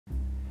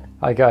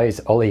Hi guys,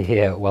 Ollie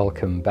here,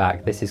 welcome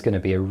back. This is going to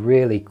be a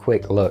really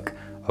quick look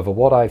over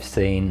what I've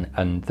seen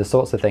and the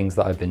sorts of things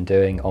that I've been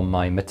doing on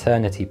my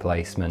maternity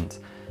placement,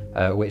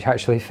 which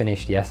actually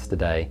finished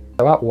yesterday.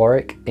 So at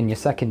Warwick, in your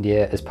second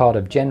year, as part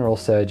of general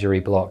surgery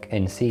block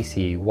in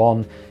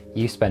CCE1,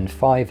 you spend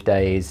 5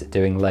 days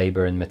doing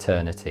labour and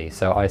maternity.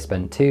 So I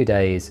spent 2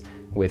 days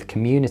with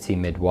community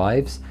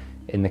midwives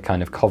in the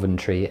kind of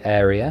Coventry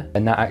area,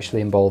 and that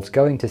actually involves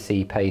going to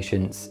see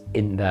patients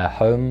in their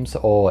homes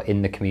or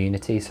in the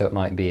community. So it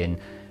might be in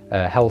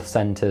health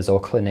centres or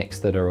clinics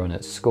that are run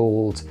at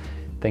schools,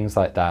 things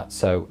like that.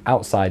 So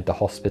outside the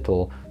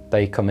hospital,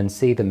 they come and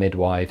see the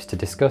midwives to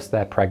discuss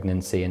their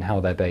pregnancy and how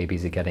their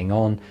babies are getting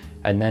on.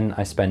 And then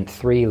I spent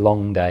 3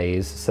 long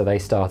days, so they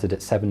started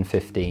at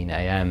 7:15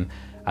 AM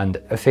and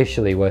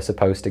officially were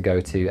supposed to go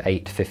to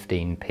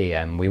 8:15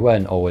 PM. We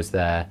weren't always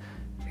there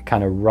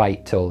kind of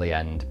right till the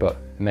end, but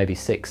maybe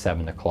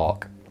 6-7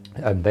 o'clock.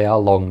 They are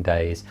long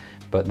days,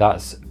 but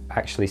that's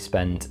actually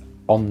spent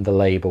on the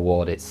labour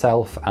ward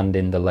itself and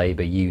in the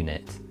labour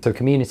unit. So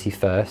community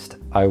first,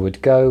 I would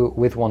go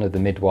with one of the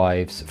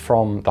midwives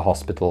from the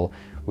hospital.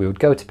 We would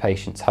go to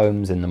patients'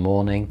 homes in the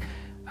morning,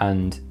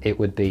 and it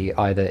would be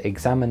either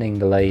examining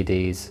the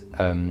ladies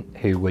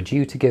who were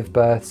due to give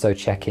birth, so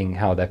checking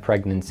how their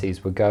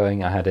pregnancies were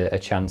going. I had a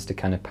chance to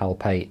kind of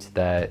palpate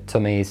their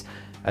tummies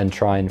and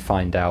try and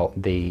find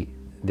out the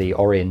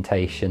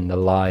orientation, the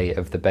lie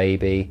of the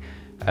baby,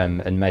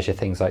 and measure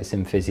things like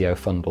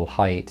symphysiofundal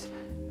height,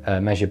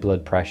 measure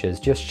blood pressures,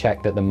 just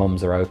check that the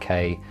mums are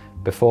okay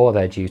before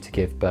they're due to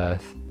give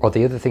birth. Or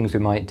the other things we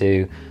might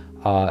do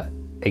are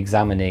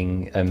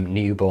examining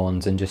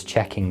newborns and just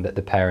checking that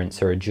the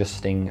parents are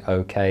adjusting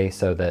okay,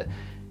 so that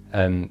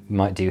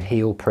might do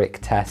heel prick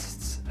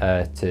tests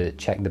to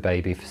check the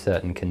baby for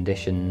certain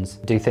conditions,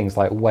 do things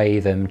like weigh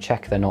them,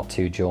 check they're not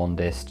too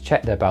jaundiced,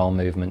 check their bowel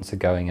movements are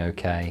going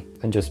okay,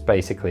 and just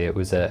basically it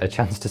was a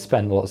chance to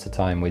spend lots of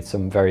time with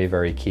some very,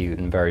 very cute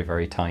and very,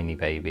 very tiny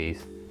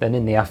babies. Then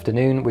in the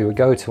afternoon we would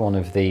go to one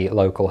of the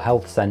local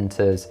health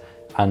centres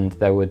and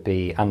there would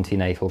be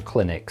antenatal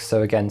clinics.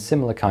 So again,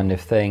 similar kind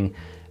of thing,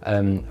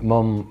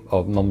 mum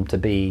or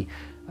mum-to-be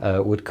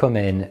would come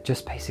in,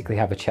 just basically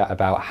have a chat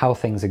about how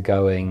things are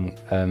going,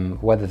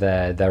 whether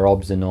their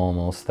obs are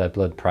normal, so their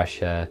blood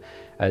pressure,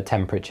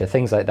 temperature,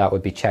 things like that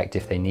would be checked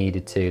if they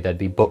needed to. They'd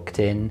be booked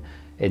in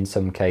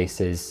some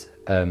cases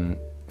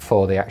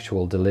for the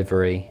actual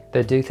delivery.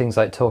 They'd do things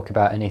like talk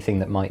about anything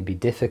that might be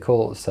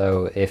difficult,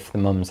 so if the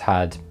mums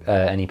had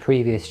any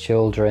previous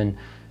children,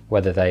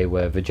 whether they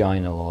were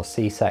vaginal or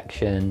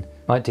C-section.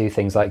 Might do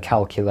things like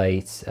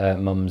calculate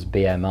mum's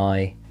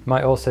BMI.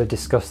 Might also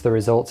discuss the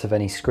results of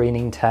any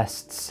screening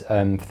tests,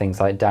 things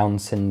like Down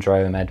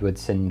syndrome,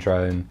 Edwards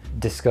syndrome.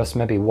 Discuss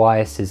maybe why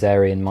a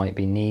cesarean might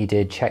be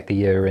needed, check the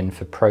urine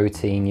for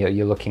protein,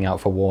 you're looking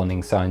out for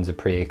warning signs of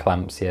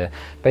preeclampsia.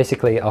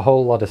 Basically a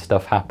whole lot of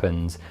stuff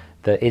happens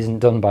that isn't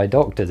done by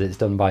doctors, it's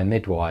done by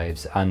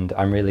midwives, and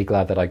I'm really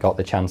glad that I got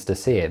the chance to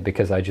see it,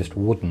 because I just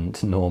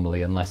wouldn't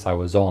normally unless I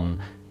was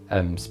on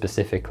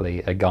specifically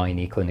a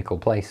gynae clinical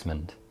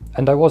placement.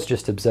 And I was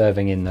just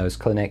observing in those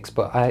clinics,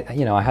 but I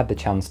had the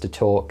chance to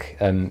talk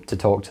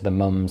to the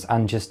mums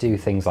and just do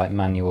things like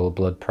manual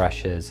blood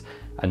pressures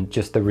and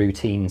just the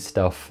routine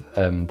stuff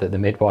that the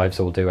midwives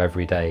all do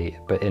every day.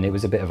 And it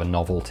was a bit of a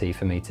novelty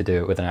for me to do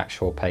it with an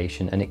actual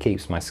patient, and it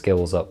keeps my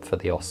skills up for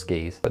the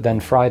OSCEs. But then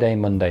Friday,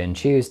 Monday and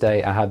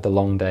Tuesday, I had the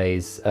long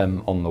days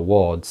on the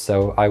wards.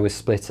 So I was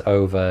split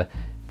over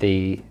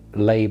the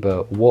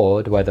labour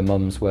ward where the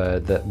mums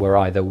were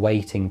either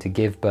waiting to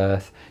give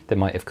birth, they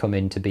might have come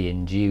in to be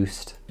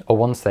induced, or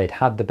once they'd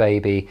had the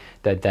baby,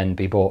 they'd then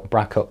be brought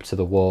back up to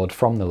the ward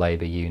from the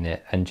labour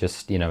unit and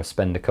just,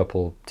 spend a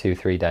couple,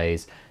 2-3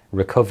 days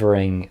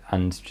recovering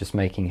and just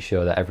making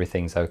sure that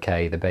everything's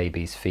okay, the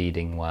baby's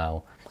feeding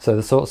well. So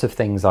the sorts of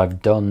things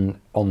I've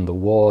done on the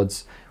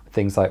wards,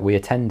 things like we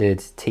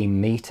attended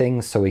team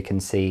meetings so we can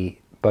see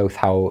both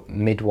how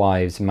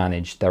midwives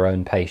manage their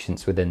own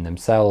patients within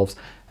themselves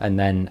and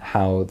then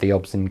how the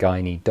obs and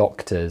gynae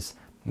doctors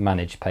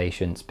manage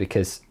patients,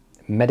 because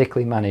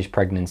medically managed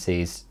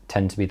pregnancies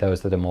tend to be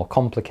those that are more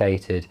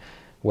complicated,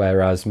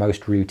 whereas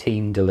most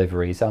routine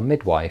deliveries are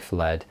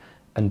midwife-led,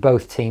 and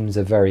both teams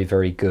are very,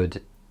 very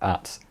good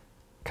at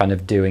kind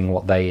of doing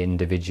what they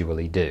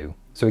individually do.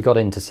 So we got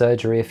into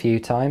surgery a few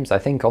times. I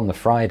think on the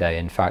Friday,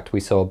 in fact, we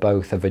saw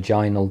both a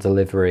vaginal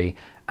delivery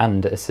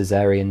and a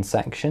cesarean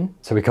section.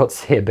 So we got to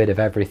see a bit of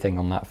everything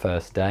on that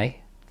first day.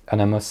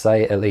 And I must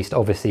say, at least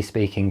obviously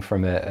speaking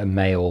from a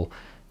male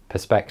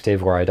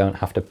perspective where I don't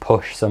have to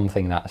push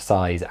something that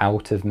size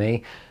out of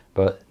me,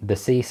 but the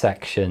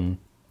C-section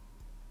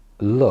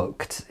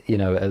looked,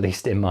 at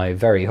least in my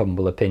very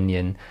humble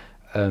opinion,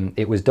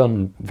 it was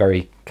done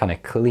very kind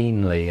of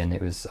cleanly, and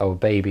it was, oh,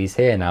 baby's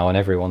here now and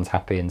everyone's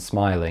happy and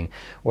smiling,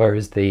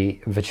 whereas the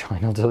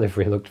vaginal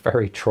delivery looked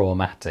very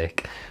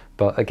traumatic.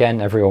 But again,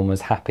 everyone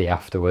was happy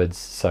afterwards,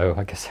 so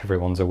I guess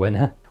everyone's a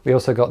winner. We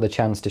also got the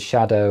chance to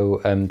shadow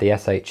the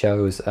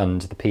SHOs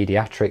and the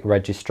paediatric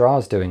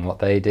registrars doing what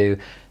they do.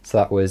 So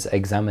that was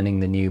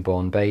examining the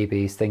newborn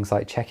babies, things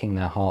like checking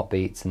their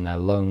heartbeats and their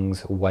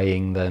lungs,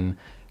 weighing them,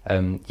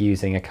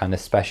 using a kind of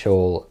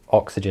special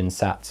oxygen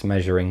sats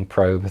measuring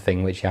probe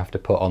thing which you have to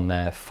put on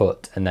their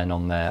foot and then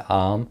on their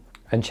arm,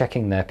 and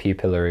checking their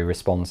pupillary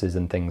responses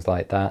and things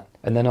like that.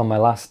 And then on my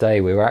last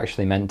day we were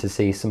actually meant to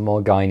see some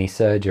more gynae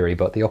surgery,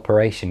 but the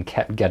operation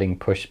kept getting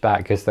pushed back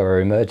because there were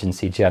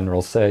emergency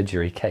general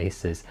surgery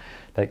cases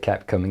that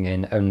kept coming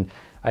in, and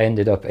I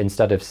ended up,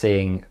 instead of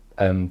seeing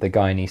the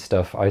gynae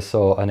stuff, I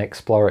saw an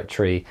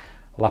exploratory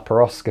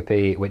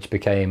laparoscopy which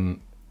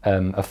became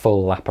a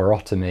full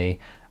laparotomy,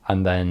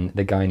 and then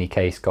the gynae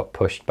case got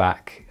pushed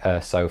back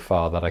so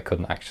far that I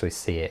couldn't actually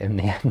see it in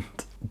the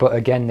end. But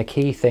again, the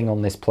key thing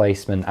on this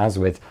placement, as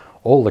with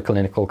all the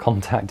clinical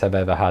contact I've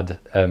ever had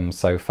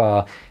so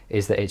far,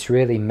 is that it's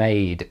really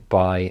made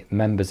by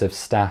members of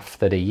staff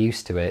that are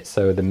used to it.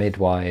 So the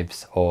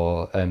midwives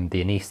or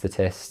the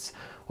anaesthetists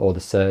or the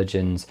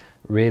surgeons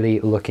really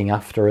looking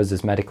after us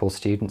as medical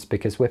students,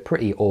 because we're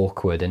pretty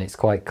awkward and it's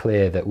quite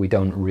clear that we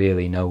don't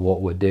really know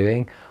what we're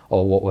doing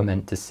or what we're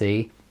meant to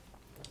see.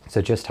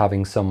 So just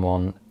having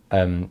someone,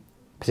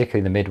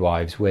 particularly the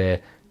midwives, we're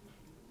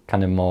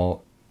kind of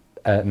more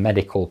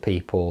medical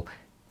people,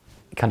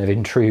 kind of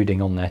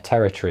intruding on their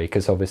territory,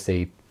 because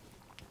obviously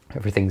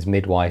everything's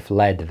midwife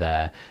led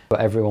there.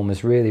 But everyone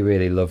was really,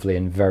 really lovely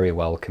and very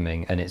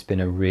welcoming, and it's been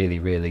a really,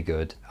 really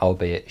good,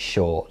 albeit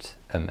short,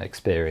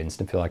 experience,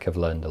 and I feel like I've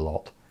learned a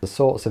lot. The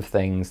sorts of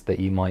things that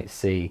you might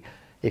see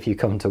if you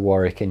come to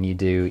Warwick and you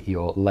do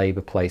your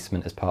labour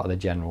placement as part of the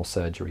general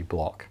surgery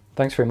block.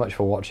 Thanks very much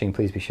for watching.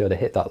 Please be sure to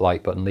hit that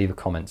like button, leave a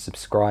comment,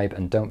 subscribe,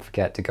 and don't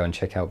forget to go and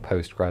check out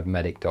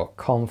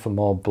PostGradMedic.com for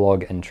more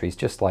blog entries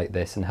just like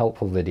this and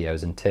helpful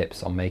videos and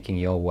tips on making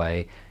your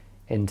way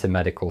into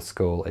medical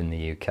school in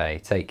the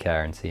UK. Take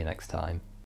care and see you next time.